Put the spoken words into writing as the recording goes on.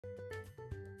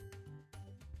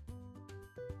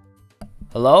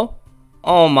Hello?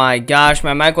 Oh my gosh,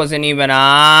 my mic wasn't even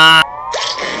on.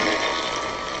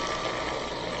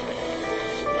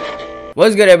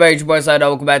 What's good, everybody? It's your boy Slido.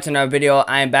 Welcome back to another video.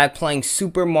 I am back playing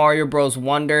Super Mario Bros.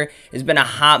 Wonder. It's been a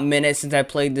hot minute since I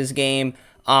played this game.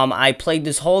 I played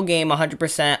this whole game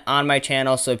 100% on my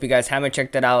channel, so if you guys haven't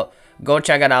checked it out, go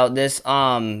check it out. This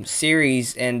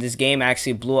series and this game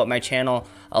actually blew up my channel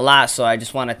a lot, so I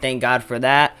just want to thank God for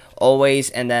that always,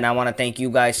 and then I want to thank you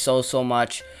guys so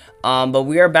much. But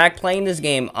we are back playing this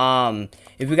game.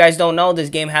 If you guys don't know, this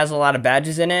game has a lot of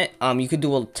badges in it. You could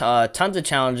do tons of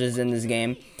challenges in this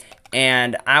game,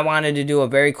 and I wanted to do a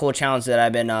very cool challenge that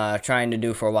I've been trying to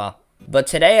do for a while. But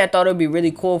today I thought it would be really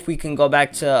cool if we can go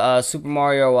back to Super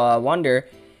Mario Wonder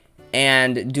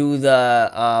and do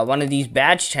the one of these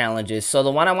badge challenges. So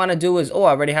the one I want to do is, oh, I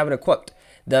already have it equipped.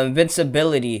 The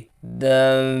invincibility.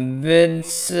 The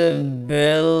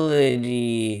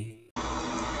invincibility.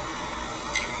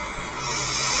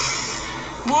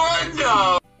 What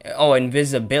the? Oh,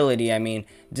 invisibility, I mean.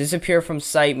 Disappear from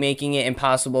sight, making it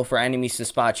impossible for enemies to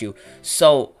spot you.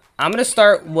 So I'm going to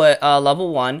start with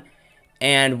level 1.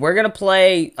 And we're going to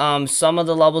play some of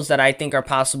the levels that I think are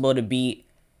possible to beat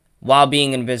while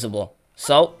being invisible.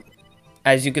 So,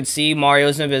 as you can see,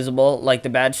 Mario's invisible, like the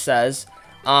badge says.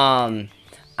 I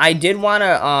did want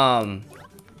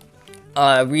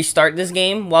to restart this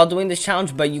game while doing this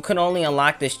challenge, but you can only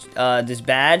unlock this this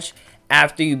badge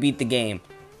after you beat the game.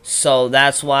 So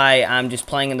that's why I'm just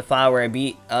playing in the file where I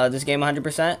beat this game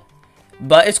 100%.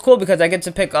 But it's cool because I get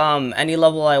to pick any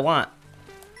level I want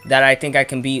that I think I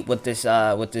can beat with this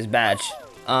badge.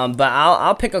 But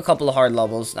I'll pick a couple of hard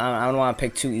levels. I don't want to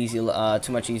pick too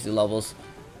much easy levels.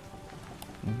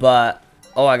 But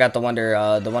oh, I got the wonder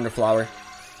flower.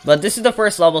 But this is the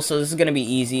first level, so this is gonna be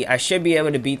easy. I should be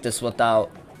able to beat this without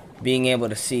being able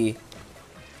to see.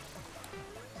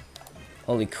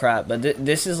 Holy crap! But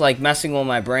this is like messing with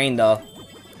my brain though,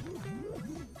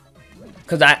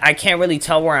 cause I can't really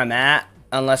tell where I'm at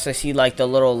unless I see like the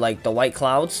little the white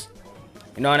clouds.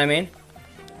 You know what I mean?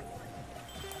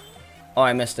 Oh,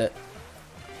 I missed it.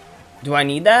 Do I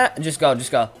need that? Just go,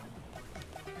 just go.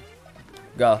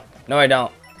 Go. No, I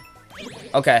don't.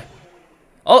 Okay.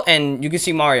 Oh, and you can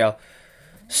see Mario.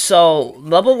 So,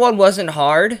 level 1 wasn't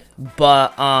hard,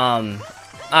 but,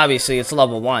 obviously, it's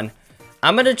level 1.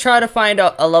 I'm gonna try to find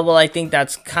a level I think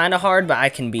that's kind of hard, but I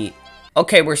can beat.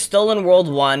 Okay, we're still in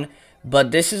World 1,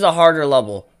 but this is a harder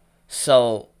level.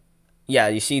 So, yeah,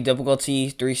 you see difficulty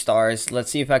 3 stars.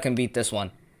 Let's see if I can beat this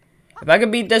one. If I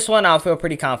can beat this one, I'll feel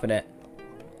pretty confident.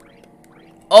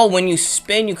 Oh, when you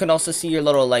spin, you can also see your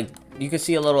little, you can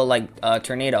see a little,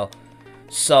 tornado.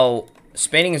 So,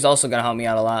 spinning is also gonna help me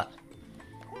out a lot.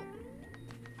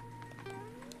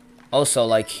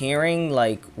 Also, hearing,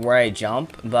 where I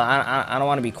jump. But I don't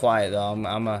want to be quiet,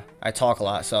 though. I talk a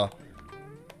lot, so.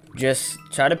 Just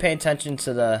try to pay attention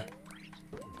to the...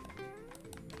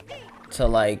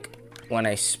 when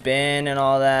I spin and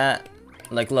all that.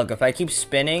 Look, if I keep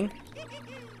spinning,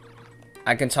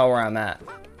 I can tell where I'm at.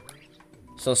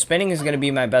 So spinning is gonna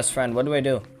be my best friend. What do I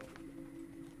do?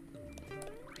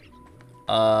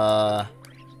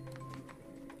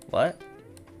 What?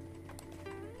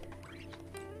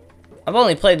 I've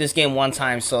only played this game one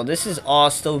time, so this is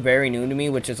all still very new to me,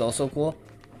 which is also cool.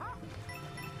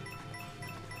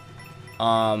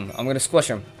 I'm gonna squish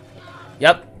him.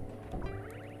 Yep.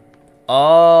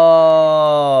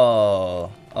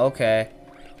 Oh, okay.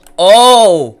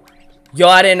 Oh, yo,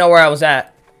 I didn't know where I was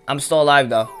at. I'm still alive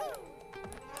though.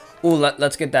 Ooh,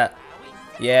 let's get that.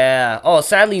 Yeah. Oh,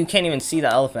 sadly you can't even see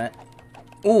the elephant.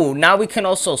 Ooh, now we can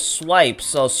also swipe.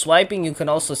 So swiping, you can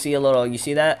also see a little. You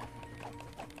see that?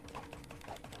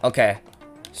 Okay.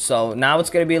 So now it's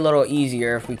gonna be a little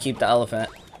easier if we keep the elephant.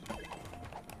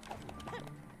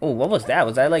 Ooh, what was that?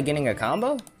 Was I getting a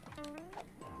combo?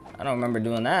 I don't remember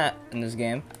doing that in this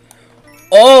game.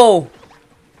 Oh!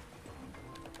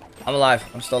 I'm alive.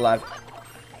 I'm still alive.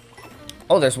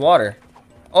 Oh, there's water.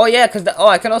 Oh, yeah, because... Oh,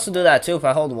 I can also do that, too, if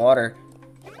I hold water.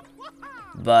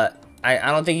 But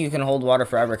I don't think you can hold water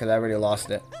forever, because I already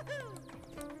lost it.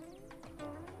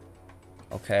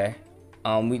 Okay.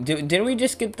 Didn't we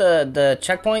just get the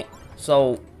checkpoint?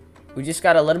 So, we just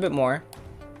got a little bit more.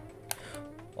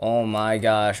 Oh, my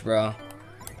gosh, bro.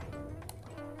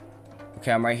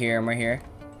 Okay, I'm right here. I'm right here.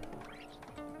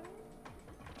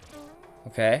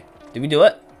 Okay. Did we do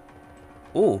it?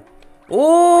 Ooh.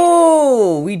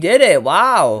 Ooh! We did it.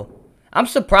 Wow. I'm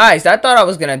surprised. I thought I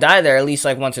was gonna die there at least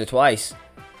once or twice.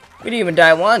 We didn't even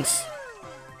die once.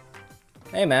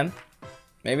 Hey, man.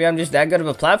 Maybe I'm just that good of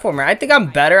a platformer. I think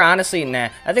I'm better, honestly. Nah.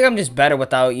 I think I'm just better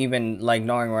without even,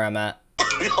 knowing where I'm at.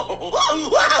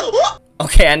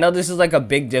 Okay, I know this is like a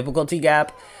big difficulty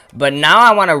gap, but now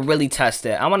I want to really test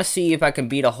it. I want to see if I can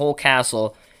beat a whole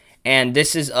castle, and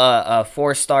this is a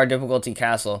 4-star difficulty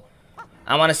castle.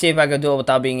 I want to see if I can do it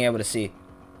without being able to see.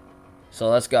 So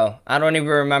let's go. I don't even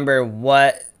remember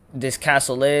what this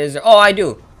castle is. Oh, I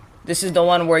do. This is the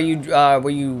one where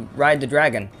you ride the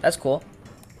dragon. That's cool.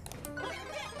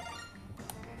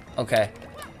 Okay.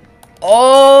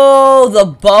 Oh, the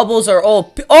bubbles are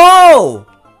OP. Oh!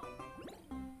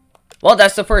 Well,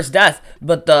 that's the first death,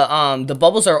 but the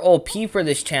bubbles are OP for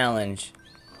this challenge.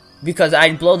 Because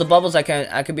I blow the bubbles, I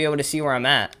could be able to see where I'm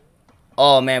at.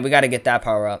 Oh man, we got to get that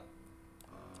power up.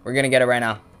 We're going to get it right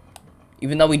now.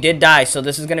 Even though we did die, so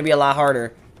this is going to be a lot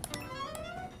harder.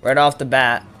 Right off the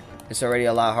bat, it's already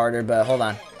a lot harder, but hold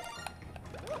on.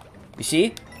 You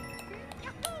see?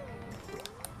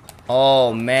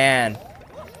 Oh man.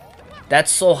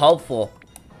 That's so helpful.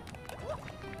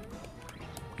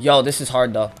 Yo, this is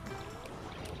hard though.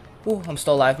 Ooh, I'm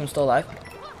still alive, I'm still alive.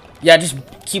 Yeah, just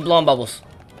keep blowing bubbles.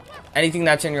 Anything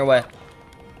that's in your way.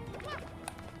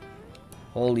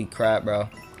 Holy crap, bro.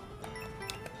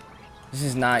 This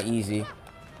is not easy.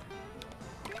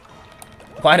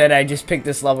 Why did I just pick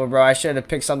this level, bro? I should have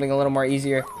picked something a little more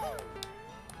easier.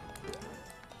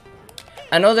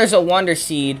 I know there's a wonder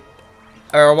seed,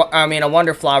 or I mean a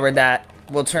wonder flower that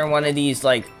will turn one of these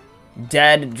like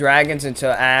dead dragons into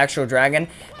an actual dragon.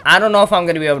 I don't know if I'm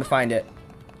gonna be able to find it.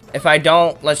 If I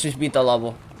don't, let's just beat the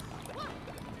level.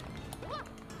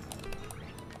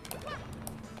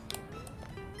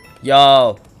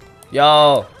 Yo.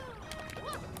 Yo.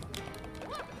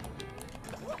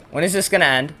 When is this gonna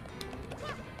end?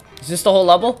 Is this the whole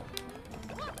level?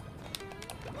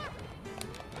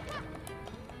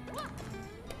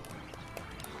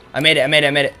 I made it, I made it,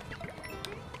 I made it.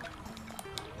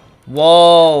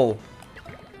 Whoa.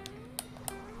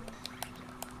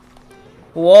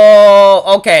 Whoa.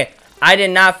 Okay. I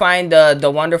did not find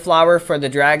the wonder flower for the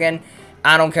dragon.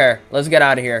 I don't care. Let's get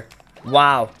out of here.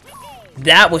 Wow.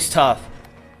 That was tough.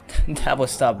 That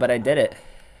was tough, but I did it.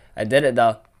 I did it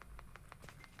though.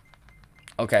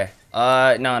 Okay.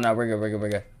 No, we're good, we're good, we're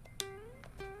good.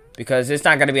 Because it's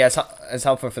not gonna be as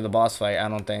helpful for the boss fight, I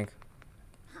don't think.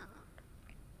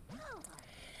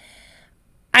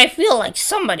 I feel like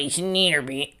somebody's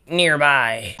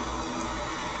nearby.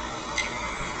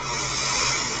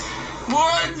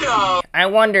 What the? I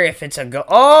wonder if it's a ghost.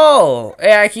 Oh!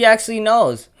 Yeah, he actually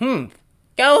knows.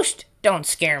 Ghost, don't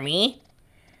scare me.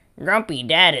 Grumpy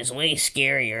Dad is way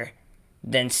scarier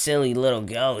than silly little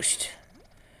ghost.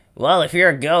 Well, if you're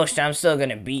a ghost, I'm still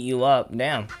gonna beat you up.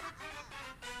 Damn.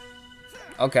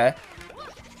 Okay.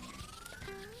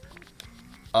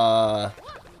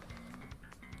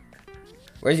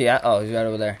 Where's he at? Oh, he's right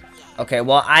over there. Okay,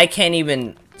 well, I can't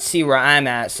even see where I'm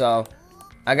at, so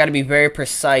I gotta be very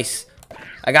precise.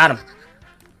 I got him.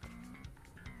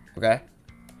 Okay.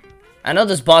 I know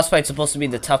this boss fight's supposed to be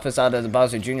the toughest out of the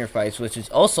Bowser Jr. fights, which is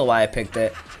also why I picked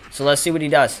it. So let's see what he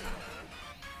does.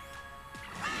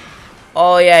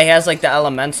 Oh, yeah, he has, like, the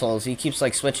elementals. He keeps,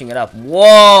 like, switching it up.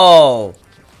 Whoa!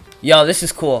 Yo, this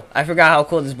is cool. I forgot how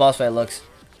cool this boss fight looks.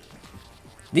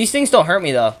 These things don't hurt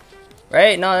me, though.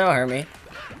 Right? No, they don't hurt me.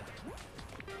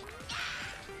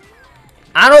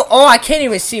 Oh, I can't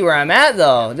even see where I'm at,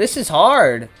 though. This is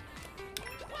hard.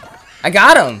 I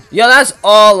got him. Yo, that's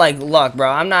all, like, luck, bro.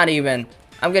 I'm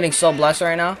getting so blessed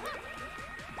right now.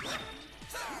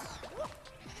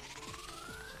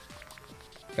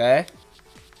 Okay.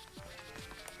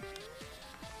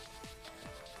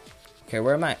 Okay,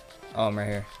 where am I? Oh, I'm right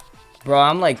here. Bro,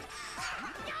 I'm like...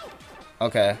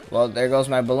 Okay, well, there goes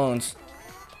my balloons.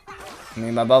 I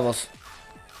mean, my bubbles.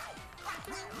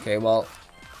 Okay, well...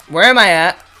 Where am I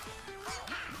at?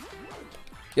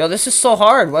 Yo, this is so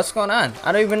hard. What's going on?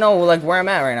 I don't even know, like, where I'm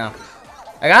at right now.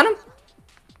 I got him?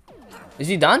 Is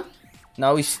he done?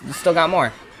 No, we still got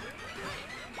more.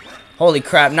 Holy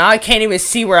crap. Now I can't even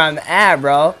see where I'm at,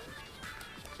 bro.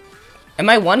 Am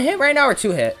I one hit right now or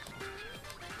two hit?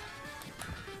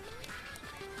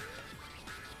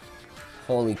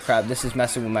 Holy crap. This is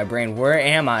messing with my brain. Where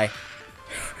am I?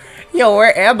 Yo,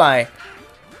 where am I?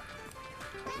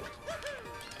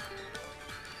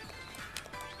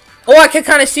 Oh, I can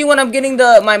kind of see when I'm getting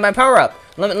my power up.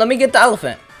 Let me get the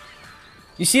elephant.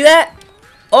 You see that?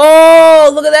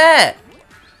 Oh, look at that.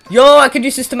 Yo, I could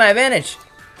use this to my advantage.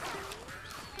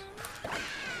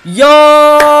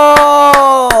 Yo!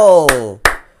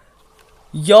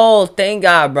 Yo, thank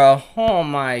God, bro. Oh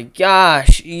my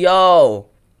gosh. Yo.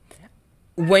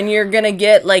 When you're gonna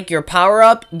get, like, your power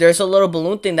up, there's a little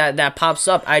balloon thing that pops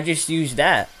up. I just used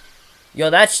that. Yo,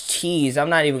 that's cheese. I'm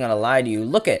not even gonna lie to you.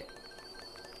 Look it.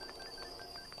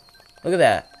 Look at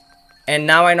that. And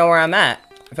now I know where I'm at.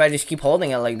 If I just keep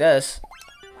holding it like this.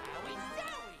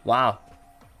 Wow.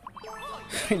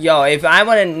 Yo, if I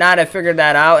would not have figured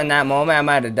that out in that moment, I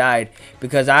might have died.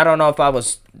 Because I don't know if I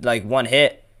was, like, one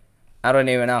hit. I don't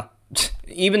even know.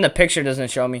 Even the picture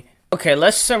doesn't show me. Okay,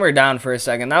 let's simmer down for a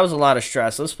second. That was a lot of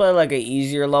stress. Let's play, like, an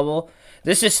easier level.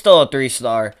 This is still a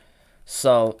 3-star.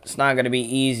 So, it's not going to be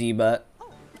easy, but...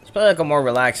 let's play, like, a more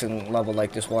relaxing level,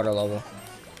 like this water level.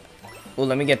 Ooh,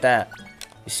 let me get that.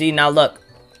 You see, now look.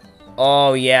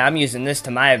 Oh, yeah, I'm using this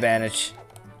to my advantage.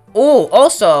 Ooh,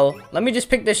 also, let me just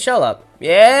pick this shell up.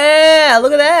 Yeah,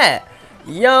 look at that.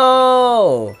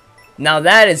 Yo. Now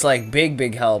that is like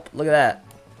big help. Look at that.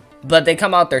 But they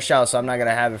come out their shell, so I'm not going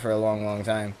to have it for a long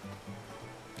time.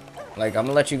 Like, I'm going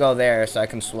to let you go there so I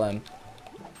can swim.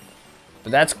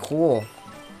 But that's cool.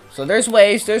 So there's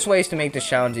ways to make the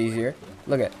challenge easier.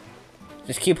 Look at.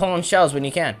 Just keep holding shells when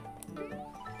you can.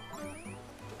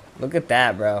 Look at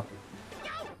that, bro.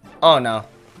 Oh, no.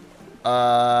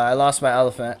 I lost my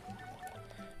elephant.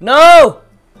 No!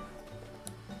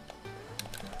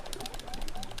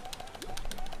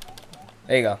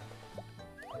 There you go.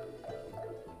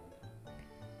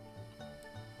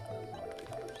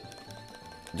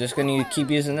 Just gonna keep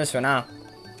using this for now.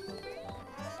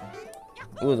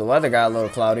 Ooh, the weather got a little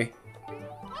cloudy.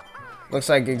 Looks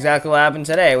like exactly what happened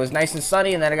today. It was nice and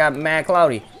sunny, and then it got mad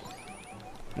cloudy.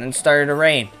 And then it started to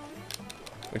rain.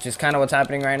 Which is kind of what's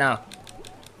happening right now.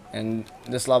 In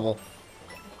this level.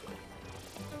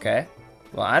 Okay.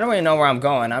 Well, I don't really know where I'm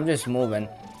going. I'm just moving.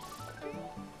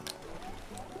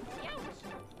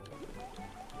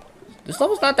 This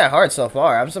level's not that hard so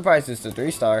far. I'm surprised it's a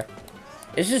 3-star.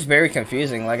 It's just very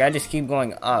confusing. Like, I just keep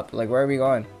going up. Like, where are we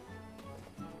going?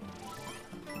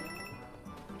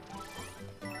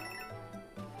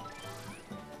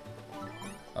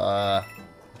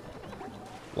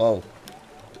 Whoa.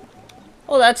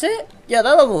 Oh, that's it? Yeah,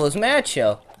 that level was mad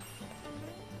chill.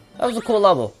 That was a cool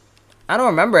level. I don't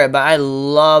remember it, but I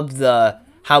love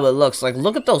how it looks. Like,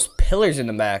 look at those pillars in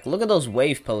the back. Look at those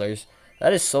wave pillars.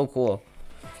 That is so cool.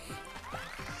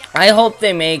 I hope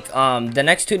they make the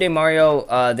next 2D Mario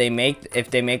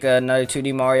if they make another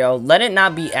 2D Mario, let it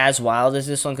not be as wild as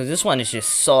this one, because this one is just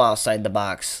so outside the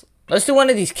box. Let's do one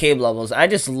of these cave levels. I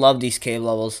just love these cave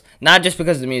levels. Not just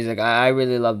because of the music. I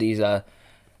really love these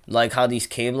like how these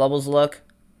cave levels look.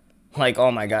 Like,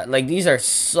 oh my god. Like, these are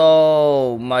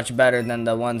so much better than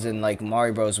the ones in, like,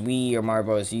 Mario Bros. Wii or Mario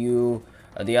Bros. U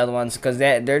or the other ones. Because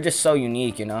they're just so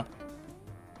unique, you know?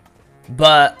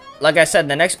 But, like I said,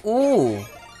 the next... Ooh!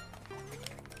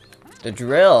 The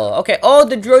drill. Okay. Oh,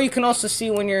 the drill you can also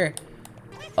see when you're...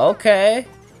 Okay.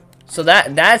 So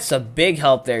that's a big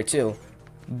help there, too.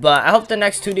 But I hope the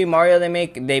next 2D Mario they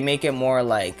make it more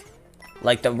like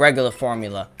the regular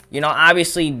formula. You know,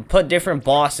 obviously, put different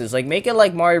bosses. Like, make it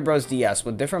like Mario Bros. DS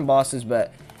with different bosses,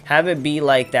 but have it be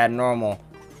like that normal.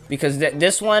 Because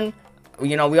this one,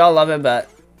 you know, we all love it, but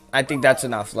I think that's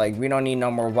enough. Like, we don't need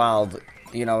no more wild,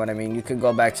 you know what I mean? You could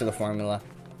go back to the formula.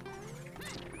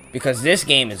 Because this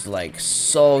game is, like,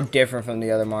 so different from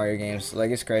the other Mario games.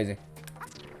 Like, it's crazy.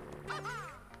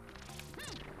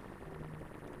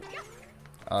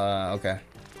 Okay.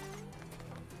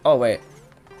 Oh, wait.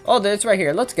 Oh, it's right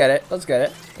here. Let's get it. Let's get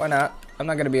it. Why not? I'm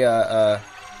not gonna be a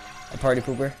party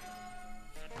pooper.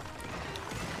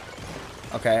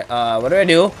 Okay, what do I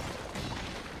do?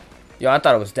 Yo, I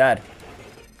thought it was dead.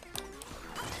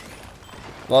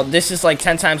 Well, this is like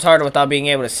 10 times harder without being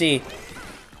able to see.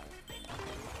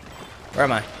 Where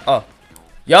am I? Oh.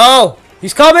 Yo!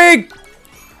 He's coming!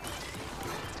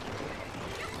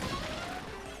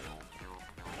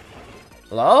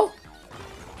 Hello?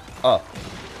 Oh.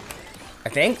 I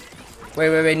think.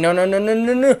 Wait. No.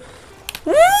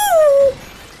 Woo!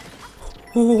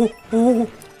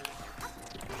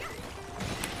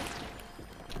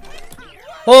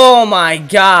 Oh my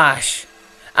gosh.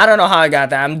 I don't know how I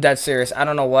got that. I'm dead serious. I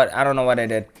don't know what I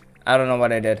did. I don't know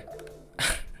what I did.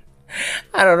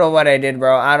 I don't know what I did,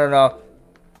 bro. I don't know.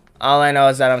 All I know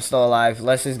is that I'm still alive.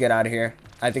 Let's just get out of here.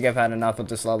 I think I've had enough with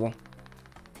this level.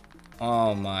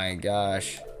 Oh my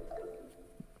gosh.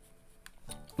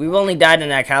 We've only died in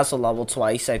that castle level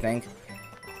twice, I think.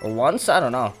 Or once? I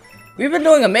don't know. We've been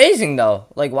doing amazing, though.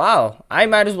 Like, wow. I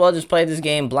might as well just play this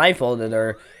game blindfolded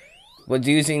or with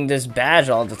using this badge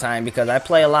all the time because I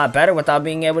play a lot better without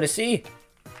being able to see.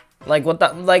 Like,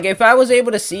 if I was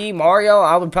able to see Mario,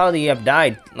 I would probably have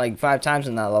died, like, 5 times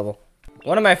in that level.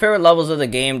 One of my favorite levels of the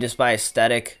game, just by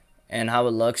aesthetic and how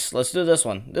it looks. Let's do this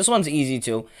one. This one's easy,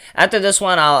 too. After this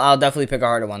one, I'll definitely pick a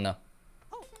harder one, though.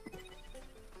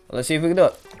 Let's see if we can do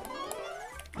it.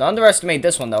 Don't underestimate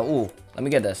this one, though. Ooh, let me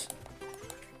get this.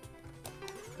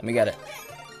 Let me get it.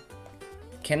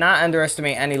 Cannot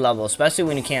underestimate any level, especially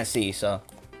when you can't see, so.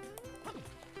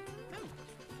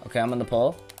 Okay, I'm on the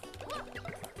pole.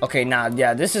 Okay, nah,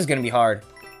 yeah, this is gonna be hard.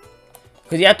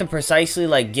 Because you have to precisely,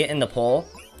 like, get in the pole.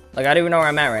 Like, I don't even know where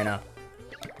I'm at right now.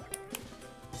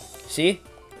 See?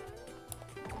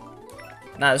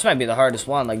 Nah, this might be the hardest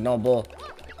one, like, no bull.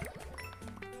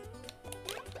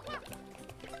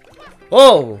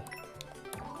 Whoa!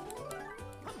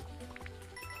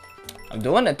 I'm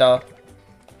doing it, though.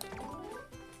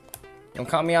 Don't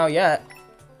count me out yet.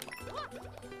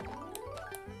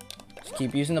 Just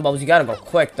keep using the bubbles. You gotta go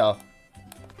quick, though.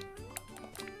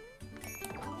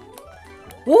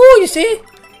 Woo, you see?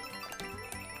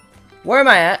 Where am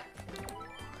I at?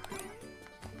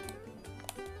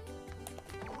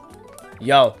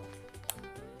 Yo.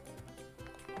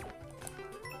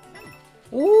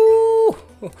 Woo!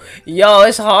 Yo,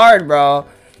 it's hard, bro.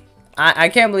 I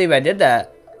can't believe I did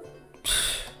that.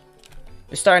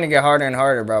 It's starting to get harder and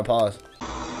harder, bro. Pause.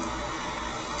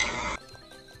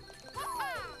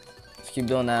 Let's keep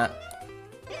doing that.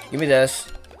 Give me this.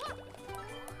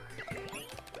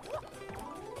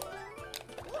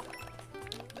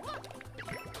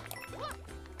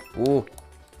 Ooh.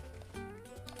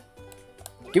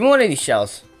 Give me one of these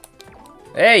shells.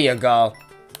 There you go.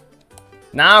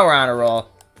 Now we're on a roll.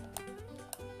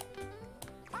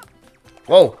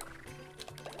 Whoa.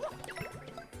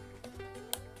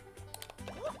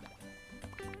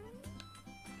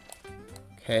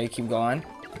 Okay, keep going.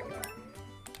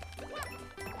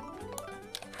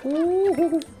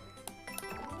 Ooh.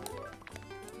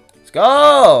 Let's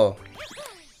go.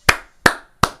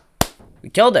 We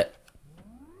killed it.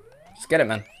 Let's get it,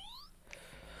 man.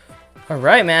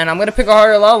 Alright, man. I'm gonna pick a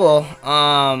harder level.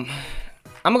 I'm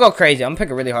gonna go crazy. I'm gonna pick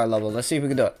a really hard level. Let's see if we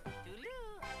can do it.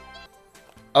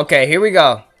 Okay, here we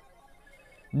go.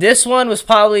 This one was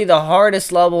probably the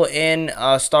hardest level in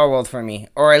Star World for me.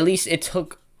 Or at least it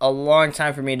took a long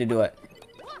time for me to do it.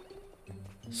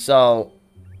 So,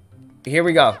 here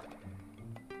we go.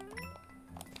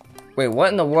 Wait, what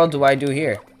in the world do I do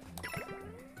here?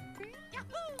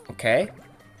 Okay.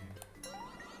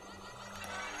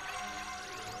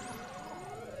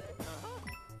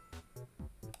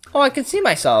 Oh, I can see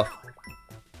myself.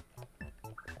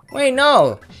 Wait,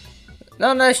 no.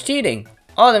 No, that's cheating.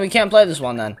 Oh, then we can't play this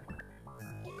one then.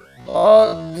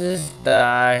 Oh, just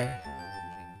die.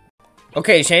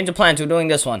 Okay, change of plans. We're doing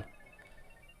this one.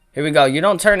 Here we go. You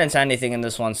don't turn into anything in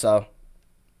this one, so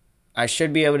I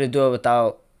should be able to do it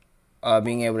without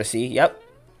being able to see. Yep.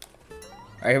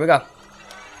 Alright, here we go.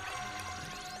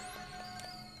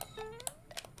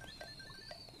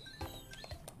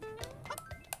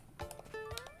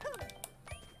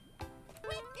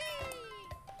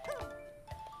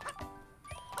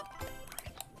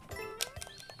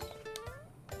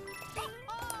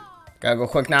 Gotta go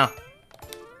quick now.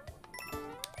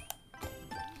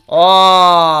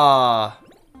 Oh,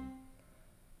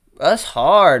 that's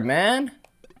hard, man.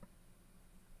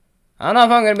 I don't know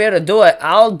if I'm gonna be able to do it.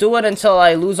 I'll do it until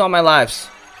I lose all my lives.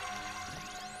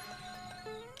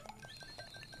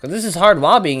 Cause this is hard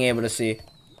while being able to see.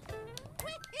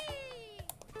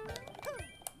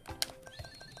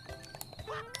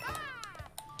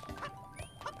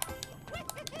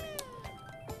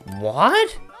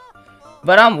 What?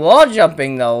 But I'm wall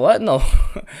jumping though. What in the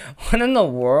what in the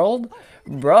world?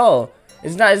 Bro,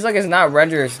 it's not it's not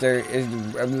register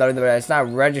it's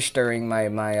not registering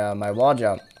my wall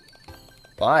jump.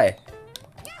 Why?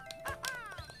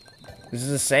 This is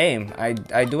the same. I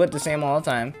do it the same all the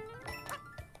time.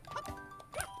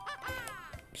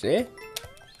 See?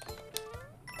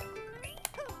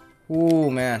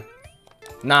 Ooh, man.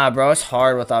 Nah, bro, it's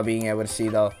hard without being able to see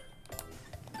though.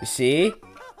 You see?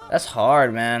 That's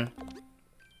hard, man.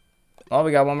 Oh,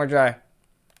 we got one more try.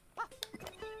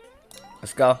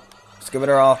 Let's go. Let's give it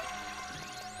our all.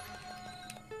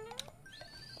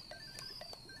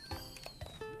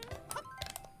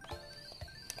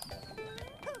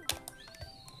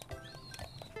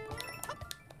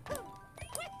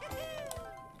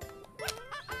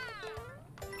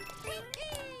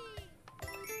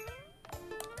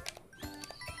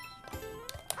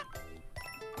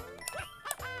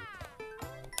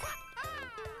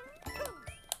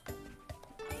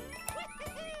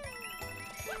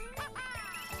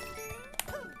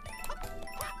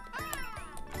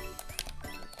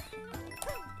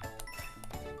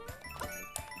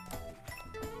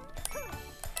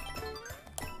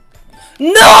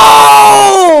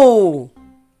 No!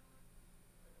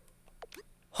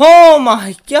 Oh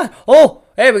my god. Oh,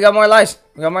 hey, we got more lives.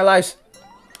 We got more lives.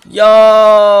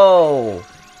 Yo!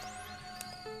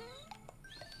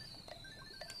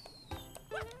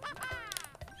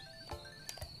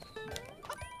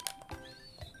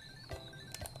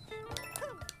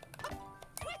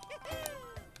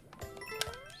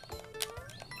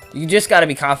 You just gotta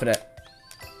be confident.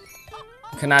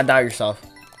 You cannot doubt yourself.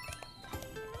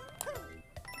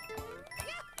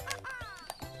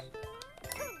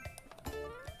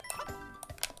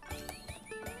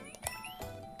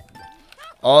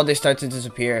 Oh, they start to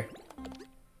disappear.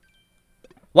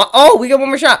 What? Oh, we got one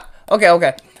more shot. Okay,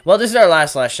 okay. Well, this is our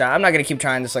last shot. I'm not gonna keep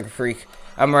trying this like a freak.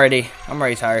 I'm already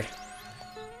tired.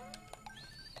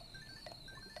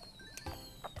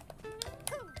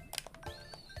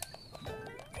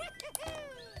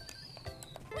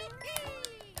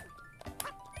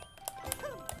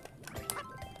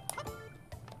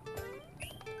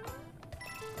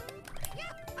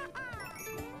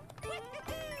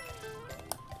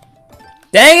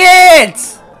 Dang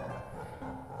it!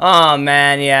 Oh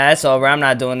man, yeah, it's over. I'm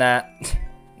not doing that.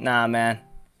 Nah, man.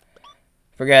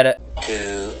 Forget it.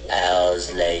 2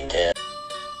 hours later.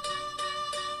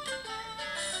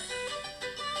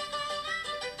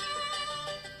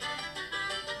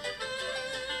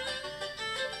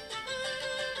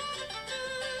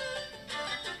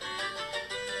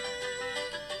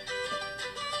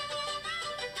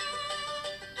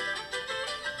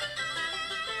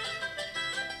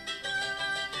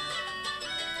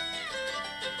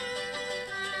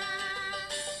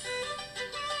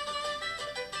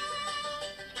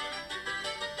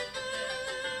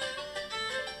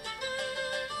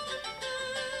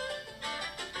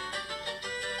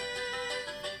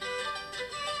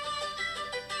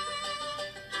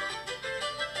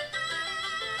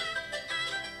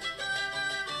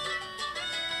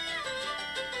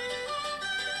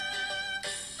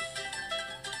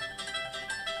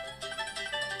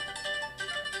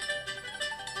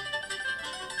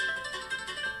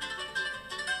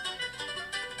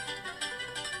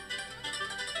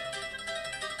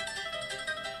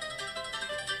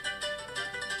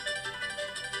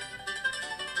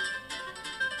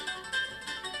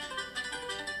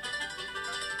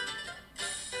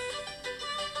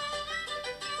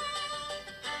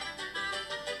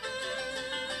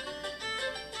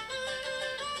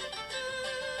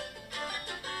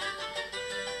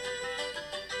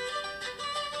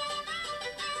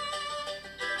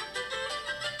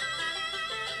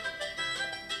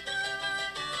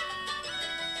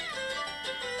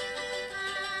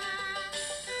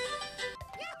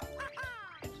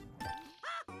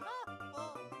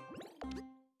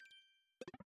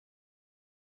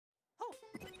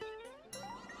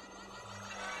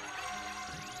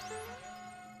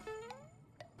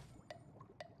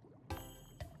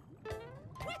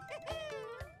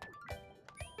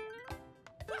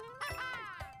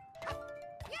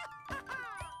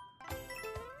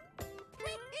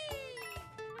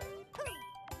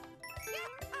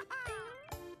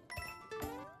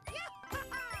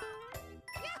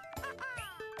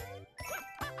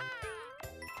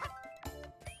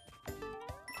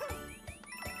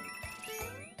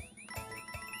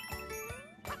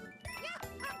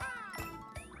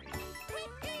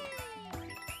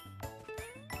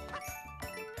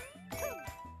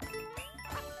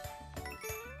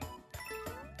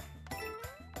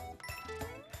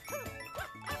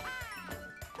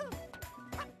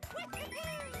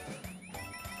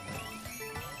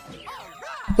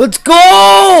 Let's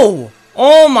go!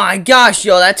 Oh my gosh,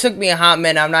 yo, that took me a hot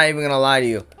minute. I'm not even gonna lie to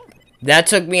you. That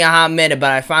took me a hot minute,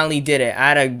 but I finally did it.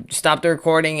 I had to stop the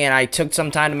recording, and I took some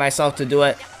time to myself to do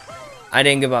it. I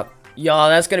didn't give up. Y'all,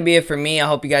 that's gonna be it for me. I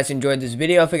hope you guys enjoyed this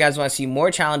video. If you guys want to see more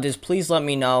challenges, please let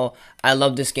me know. I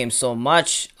love this game so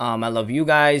much. I love you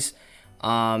guys.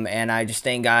 And I just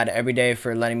thank God every day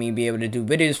for letting me be able to do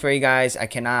videos for you guys. I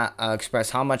cannot express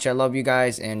how much I love you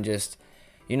guys, and just,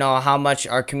 you know, how much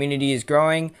our community is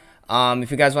growing.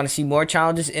 If you guys want to see more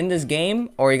challenges in this game,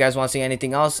 or you guys want to see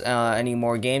anything else, any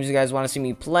more games you guys want to see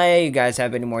me play, you guys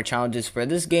have any more challenges for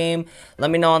this game,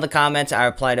 let me know in the comments. I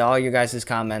reply to all your guys'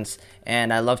 comments,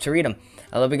 and I love to read them.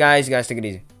 I love you guys. You guys take it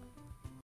easy.